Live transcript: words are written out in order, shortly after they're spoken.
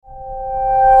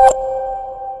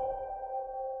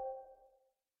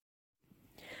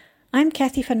I'm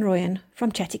Cathy Van Rooyen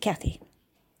from Chatty Cathy.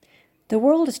 The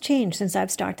world has changed since I've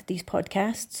started these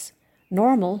podcasts.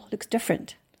 Normal looks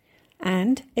different.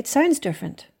 And it sounds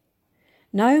different.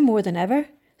 Now more than ever,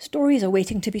 stories are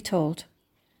waiting to be told.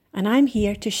 And I'm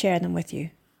here to share them with you.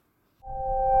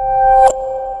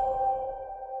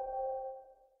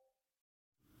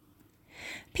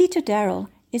 Peter Darrell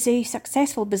is a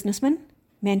successful businessman,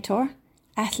 mentor,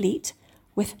 athlete.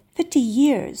 With 50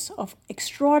 years of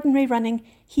extraordinary running,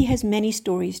 he has many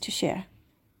stories to share.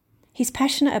 He's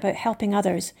passionate about helping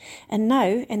others, and now,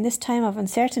 in this time of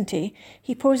uncertainty,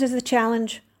 he poses the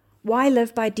challenge, why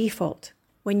live by default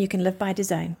when you can live by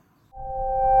design?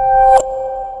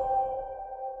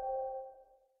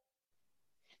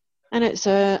 And it's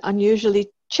an unusually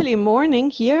chilly morning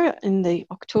here in the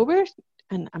October,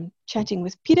 and I'm chatting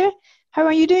with Peter. How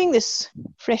are you doing this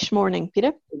fresh morning,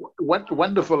 Peter?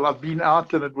 Wonderful. I've been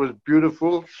out and it was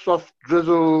beautiful, soft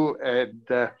drizzle and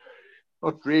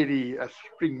not really a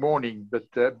spring morning, but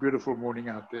a beautiful morning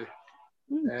out there.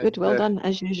 Good, well done,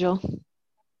 as usual.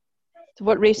 So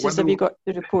what races have you got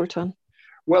to report on?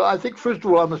 Well, I think, first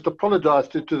of all, I must apologize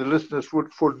to the listeners for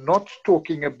not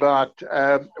talking about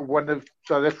one of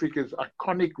South Africa's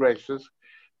iconic races,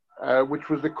 which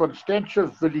was the Constantia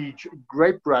Village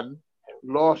Grape Run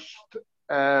last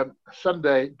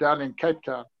Sunday down in Cape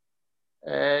Town.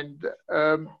 And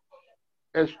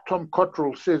as Tom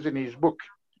Cottrell says in his book,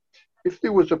 if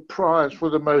there was a prize for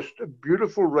the most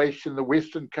beautiful race in the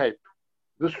Western Cape,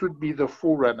 this would be the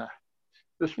Forerunner.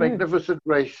 This magnificent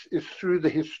race is through the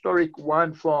historic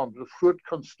wine farms of Groot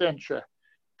Constantia,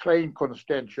 Klein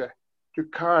Constantia, to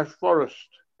Kai Forest,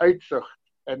 Uitzicht,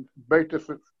 and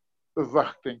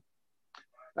Buitenverwachting.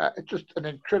 It's just an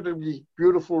incredibly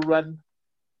beautiful run.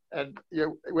 And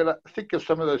when I think of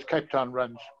some of those Cape Town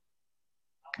runs,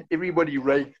 everybody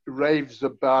raves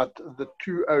about the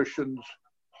Two Oceans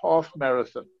half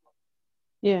marathon.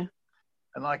 Yeah.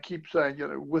 And I keep saying,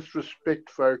 with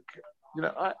respect, folk,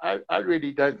 I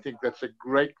really don't think that's a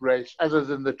great race other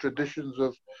than the traditions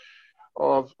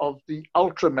of the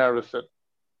ultra marathon.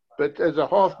 But as a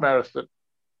half marathon,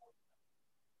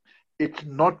 it's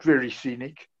not very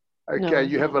scenic. Okay, no.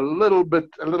 You have a little bit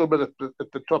at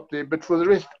the top there, but for the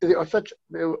rest, there are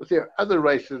other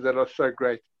races that are so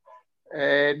great,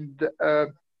 and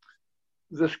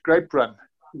this Grape Run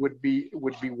would be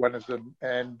one of them.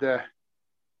 And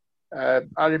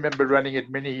I remember running it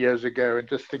many years ago and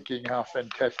just thinking how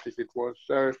fantastic it was.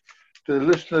 So, to the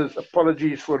listeners,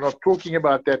 apologies for not talking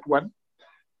about that one.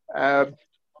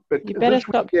 But you better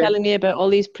stop telling me about all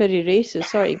these pretty races.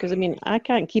 Sorry, because I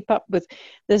can't keep up with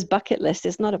this bucket list.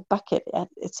 It's not a bucket;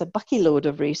 it's a bucky load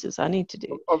of races I need to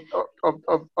do.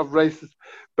 Of races,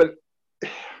 but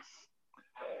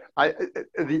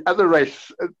the other race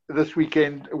this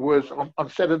weekend was on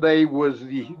Saturday was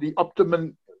the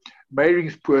Optimum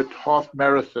Meyringspoort half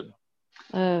marathon.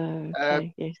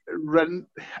 Okay. Yes. Run.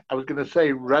 I was going to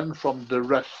say run from the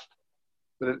Rust,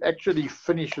 but it actually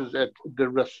finishes at the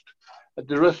Rust.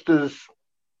 The Rust is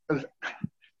a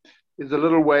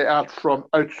little way out from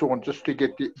Oudtshoorn just to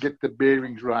get the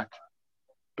bearings right.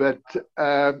 But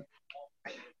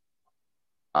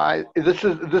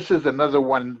this is another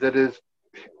one that is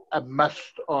a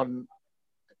must on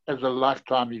as a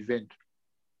lifetime event.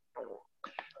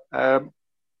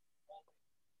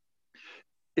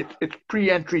 It's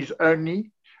pre-entries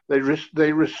only. They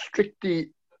restrict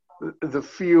the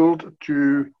field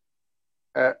to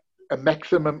a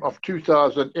maximum of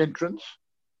 2,000 entrants,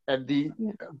 and they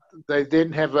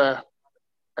then have a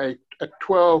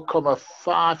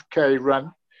 12.5k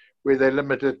run where they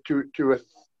limit it to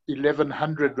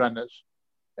 1,100 runners,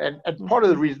 and part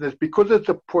of the reason is because it's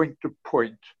a point to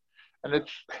point, and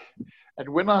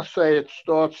when I say it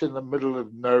starts in the middle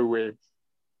of nowhere,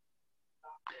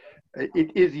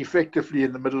 it is effectively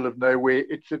in the middle of nowhere.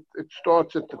 It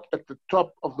starts at the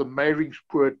top of the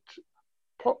Meyringspoort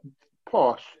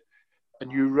pass.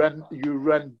 And you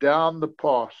run down the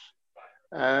pass.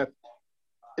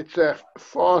 It's a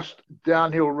fast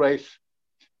downhill race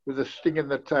with a sting in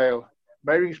the tail.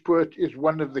 Meyringspoort is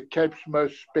one of the Cape's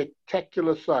most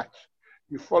spectacular sights.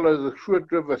 You follow the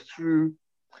Groot River through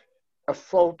a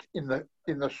fault in the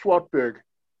Swartberg,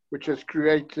 which has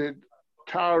created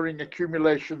towering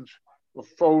accumulations of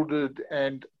folded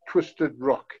and twisted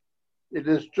rock. It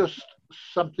is just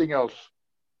something else.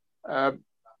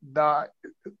 Now,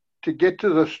 to get to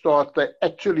the start, they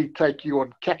actually take you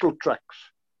on cattle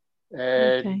trucks,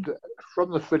 and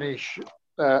from the finish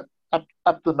up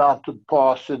the mountain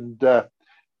pass, and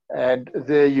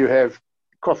there you have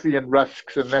coffee and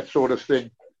rusks and that sort of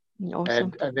thing.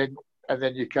 Awesome. And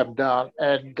then you come down,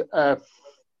 and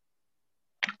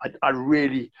I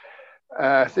really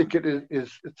I think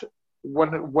it's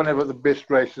one of the best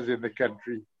races in the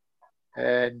country.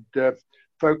 And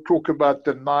folk talk about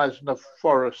the Knysna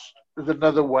Forest. There's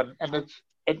another one, and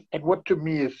what to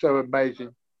me is so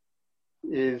amazing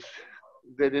is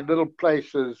that in little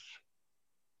places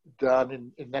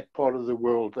down in that part of the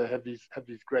world, they have these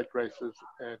great races.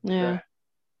 And Yeah.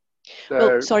 so,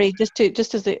 Well, sorry, just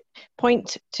as a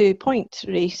point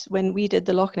race, when we did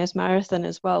the Loch Ness Marathon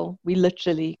as well, we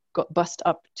literally got bussed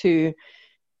up to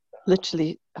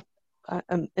literally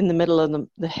in the middle of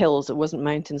the hills. It wasn't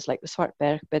mountains like the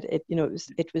Swartberg, but it was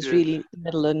yes. really the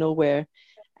middle of nowhere.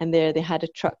 And there they had a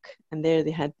truck, and there they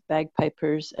had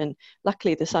bagpipers, and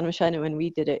luckily the sun was shining when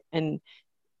we did it, and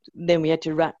then we had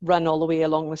to run all the way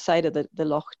along the side of the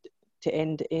loch to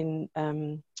end in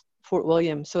Fort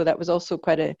William. So that was also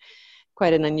quite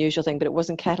an unusual thing, but it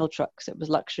wasn't cattle trucks, it was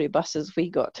luxury buses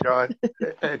we got. Right.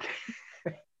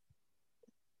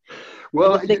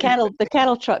 Well, the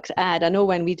cattle trucks I know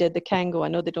when we did the Cango, I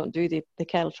know they don't do the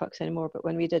cattle trucks anymore, but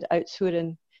when we did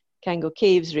Oudtshoorn Cango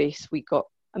Caves race, we got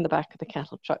on the back of the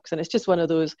cattle trucks, and it's just one of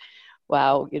those,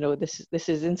 wow, this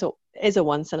is a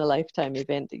once in a lifetime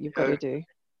event that you've got to do.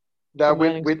 Now,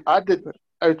 when I did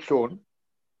Oudtshoorn,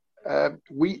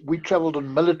 we travelled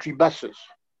on military buses.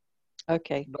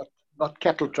 Okay. Not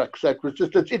cattle trucks. So it's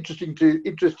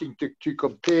interesting to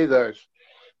compare those.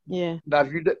 Yeah. Now,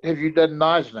 have you done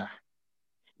Knysna?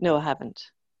 No, I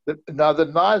haven't. Now, the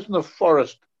Knysna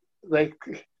Forest, they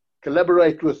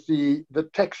collaborate with the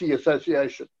taxi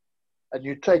association, and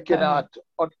you take it out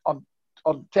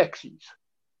on taxis.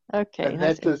 Okay. And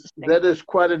that is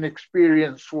quite an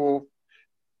experience for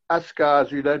us guys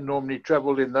who don't normally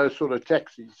travel in those sort of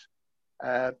taxis.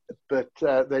 But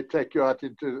they take you out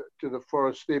into the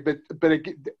forest there. But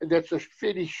that's a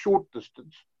fairly short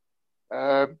distance.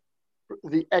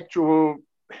 The actual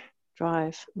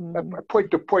drive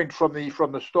point to point from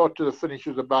the start to the finish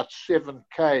is about 7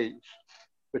 k's.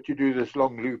 But you do this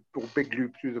long loop or big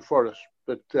loop through the forest.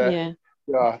 But yeah.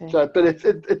 Okay. So, but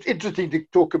it's interesting to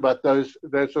talk about those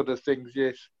sort of things.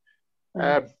 Yes.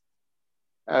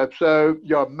 So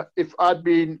yeah, if I'd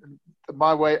been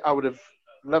my way, I would have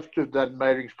loved to have done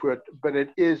Meringspoort, but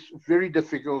it is very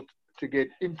difficult to get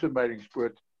into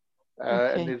Meringspoort,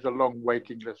 and there's a long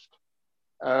waiting list.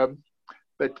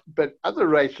 But other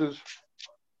races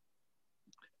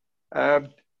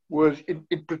was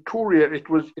in Pretoria. It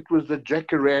was the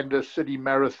Jacaranda City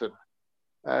Marathon,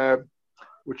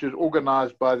 which is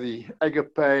organised by the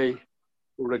Agape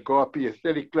or Agape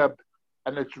Athletic Club,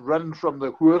 and it's run from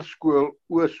the Hoërskool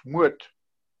Oosmoed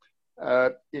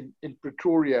in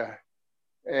Pretoria.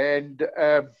 And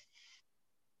it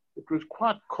was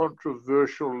quite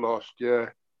controversial last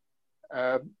year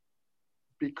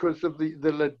because of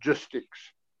the logistics.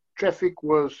 Traffic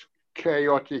was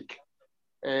chaotic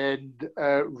and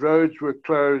roads were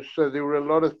closed, so there were a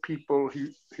lot of people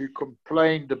who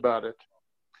complained about it.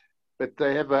 But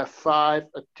they have a 5,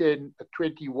 a 10, a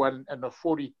 21, and a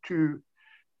 42.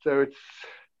 So it's,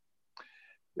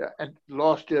 and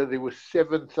last year there were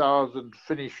 7,000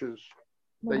 finishes.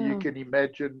 So you can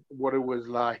imagine what it was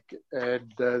like.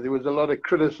 And there was a lot of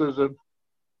criticism,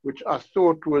 which I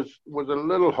thought was a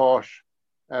little harsh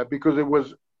because it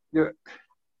was,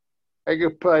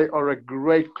 Agape are a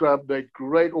great club, they're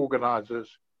great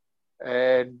organizers.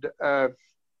 And there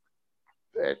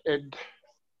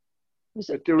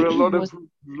were a lot of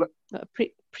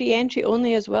pre-entry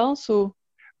only as well. So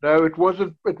no, it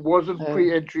wasn't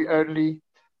pre-entry only,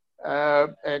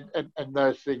 and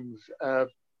those things.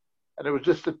 And it was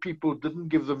just that people didn't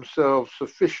give themselves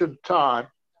sufficient time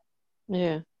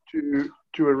to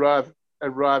arrive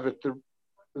at the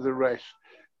race.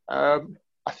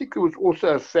 I think there was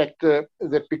also a factor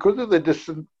that because of the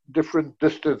different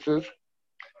distances,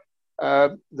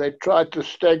 they tried to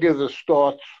stagger the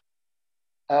starts.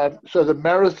 So the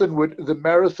marathon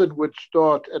would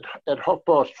start at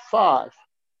 5:30,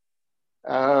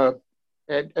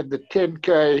 and the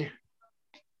 10K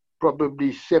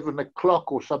probably 7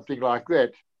 o'clock or something like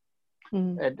that.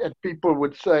 And people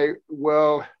would say,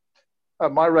 well,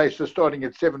 my race is starting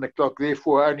at 7 o'clock,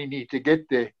 therefore I only need to get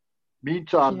there.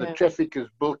 Meantime, the traffic is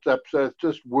built up, so it's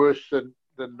just worse than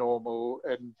normal.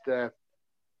 And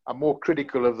I'm more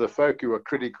critical of the folk who are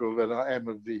critical than I am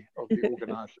of the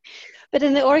organisers. But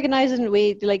in the organising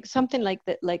way, like something like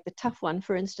the tough one,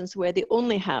 for instance, where they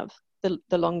only have the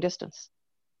long distance,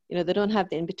 they don't have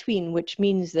the in between, which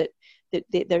means that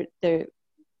they're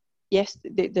yes,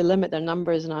 they limit their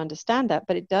numbers, and I understand that,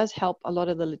 but it does help a lot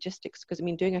of the logistics, because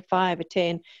doing a 5, a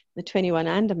 10, the 21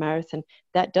 and a marathon,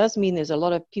 that does mean there's a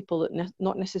lot of people that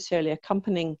not necessarily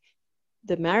accompanying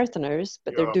the marathoners,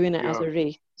 but they're doing it as a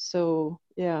race. So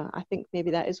yeah, I think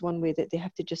maybe that is one way that they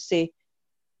have to just say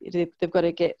they've got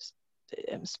to get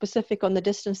specific on the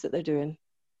distance that they're doing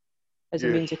as a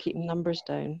means of keeping numbers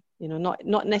down. You know,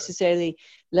 not necessarily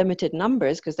limited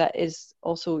numbers, because that is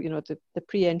also, you know, the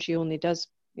pre-entry only does,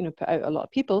 you know, put out a lot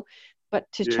of people,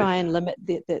 but to try and limit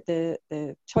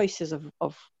the choices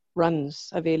of runs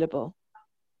available.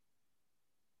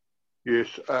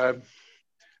 Yes,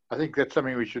 I think that's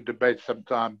something we should debate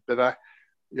sometime. But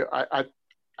I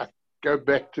go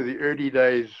back to the early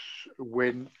days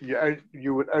when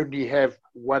you would only have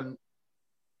one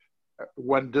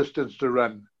distance to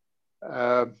run.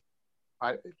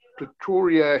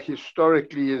 Pretoria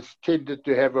historically has tended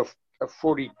to have a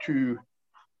 42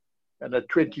 and a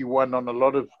 21 on a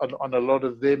lot of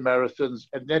their marathons,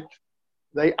 and that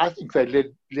I think they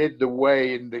led the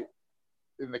way in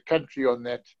the country on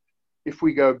that. If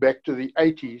we go back to the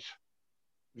 80s,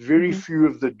 very few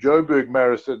of the Joburg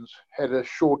marathons had a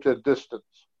shorter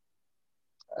distance,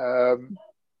 and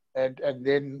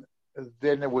then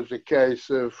it was a case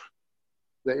of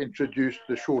they introduced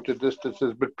the shorter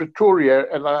distances. But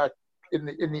Pretoria, and in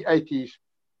the 80s,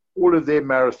 all of their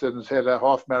marathons had a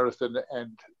half marathon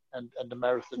and a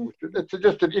marathon. Which it's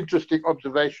just an interesting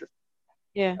observation.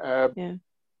 Yeah.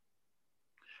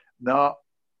 Now,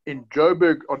 in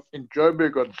Joburg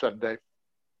on Sunday,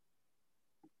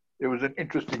 there was an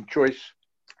interesting choice.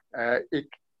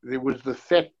 There was the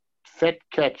Fat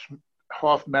Cats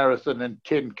half marathon and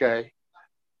 10K.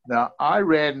 Now, I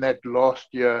ran that last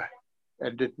year,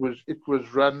 and it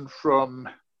was run from.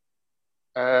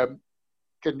 Can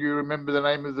you remember the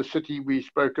name of the city we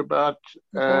spoke about?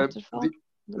 The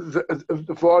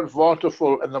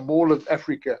Waterfall and the Mall of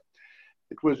Africa.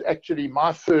 It was actually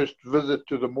my first visit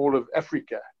to the Mall of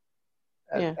Africa,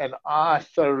 and I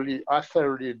thoroughly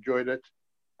enjoyed it.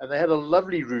 And they had a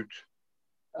lovely route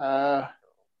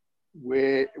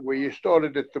where you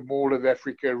started at the Mall of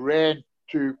Africa, ran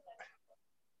to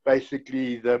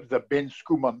basically the Ben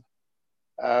Schoeman,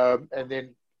 and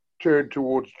then turned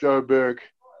towards Joburg,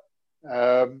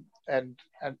 and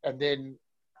then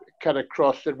cut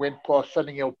across and went past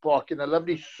Sunninghill Park in a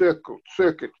lovely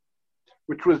circuit,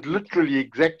 which was literally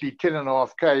exactly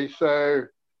 10.5 K. So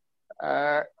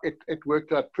it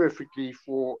worked out perfectly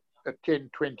for a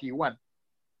 10:21.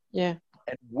 Yeah.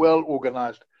 And well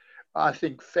organized. I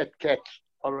think Fat Cats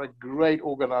are a great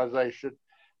organization.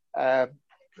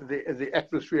 The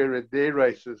atmosphere at their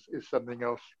races is something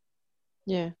else.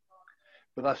 Yeah.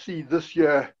 But I see this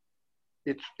year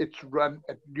it's run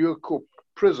at Newark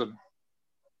Prison,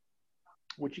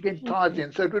 which again ties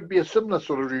in. So it would be a similar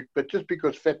sort of route, but just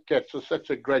because Fat Cats are such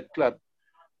a great club,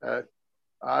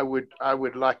 I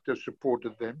would like to have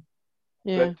supported them.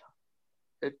 Yeah. But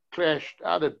it clashed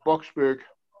out at Boksburg.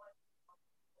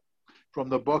 From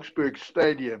the Boksburg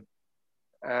Stadium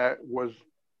was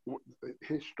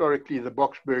historically the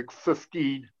Boksburg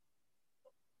 15,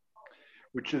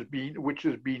 which has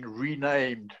been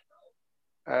renamed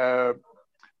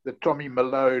the Tommy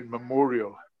Malone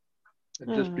Memorial.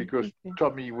 And just because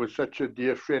Tommy was such a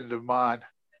dear friend of mine,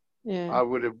 I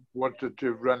would have wanted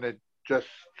to run it just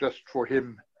for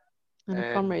him. And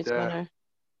a Comrades winner.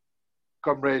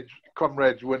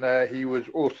 Comrades winner. He was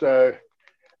also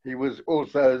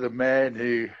the man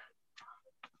who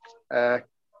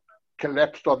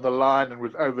collapsed on the line and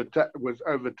was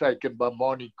overtaken by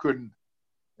Marnie Kun,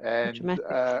 and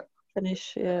dramatic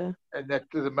finish, and that's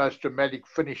the most dramatic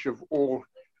finish of all.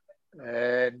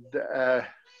 And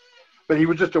but he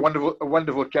was just a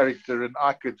wonderful character, and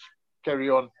I could carry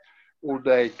on all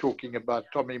day talking about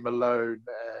Tommy Malone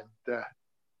and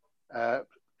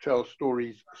tell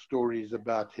stories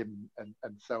about him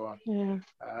and so on. Yeah.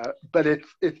 But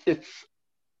it's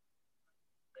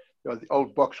the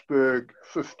old Boksburg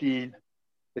 15.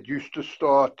 It used to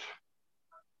start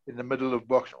in the middle of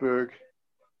Boksburg,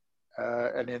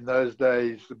 and in those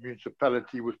days the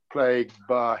municipality was plagued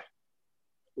by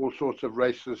all sorts of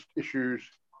racist issues,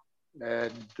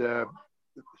 and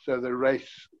so the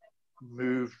race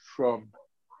moved from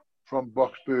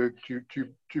Boksburg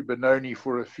to Benoni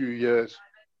for a few years.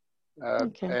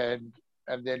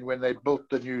 And then when they built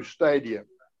the new stadium,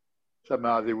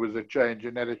 somehow there was a change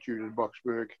in attitude in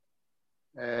Boksburg,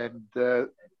 and the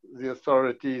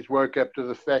authorities woke up to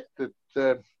the fact that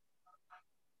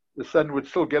the sun would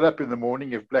still get up in the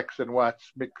morning if blacks and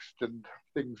whites mixed and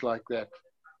things like that.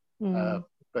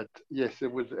 But yes,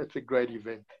 it's a great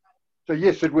event. So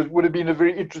yes, it would have been a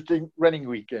very interesting running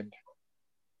weekend.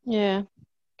 Yeah,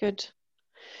 good.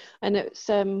 And it's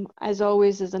as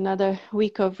always, there's another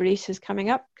week of races coming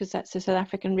up, because that's the South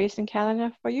African racing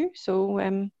calendar for you.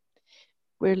 So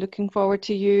we're looking forward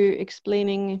to you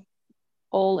explaining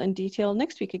all in detail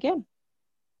next week again.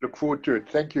 Look forward to it.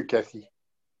 Thank you, Kathy.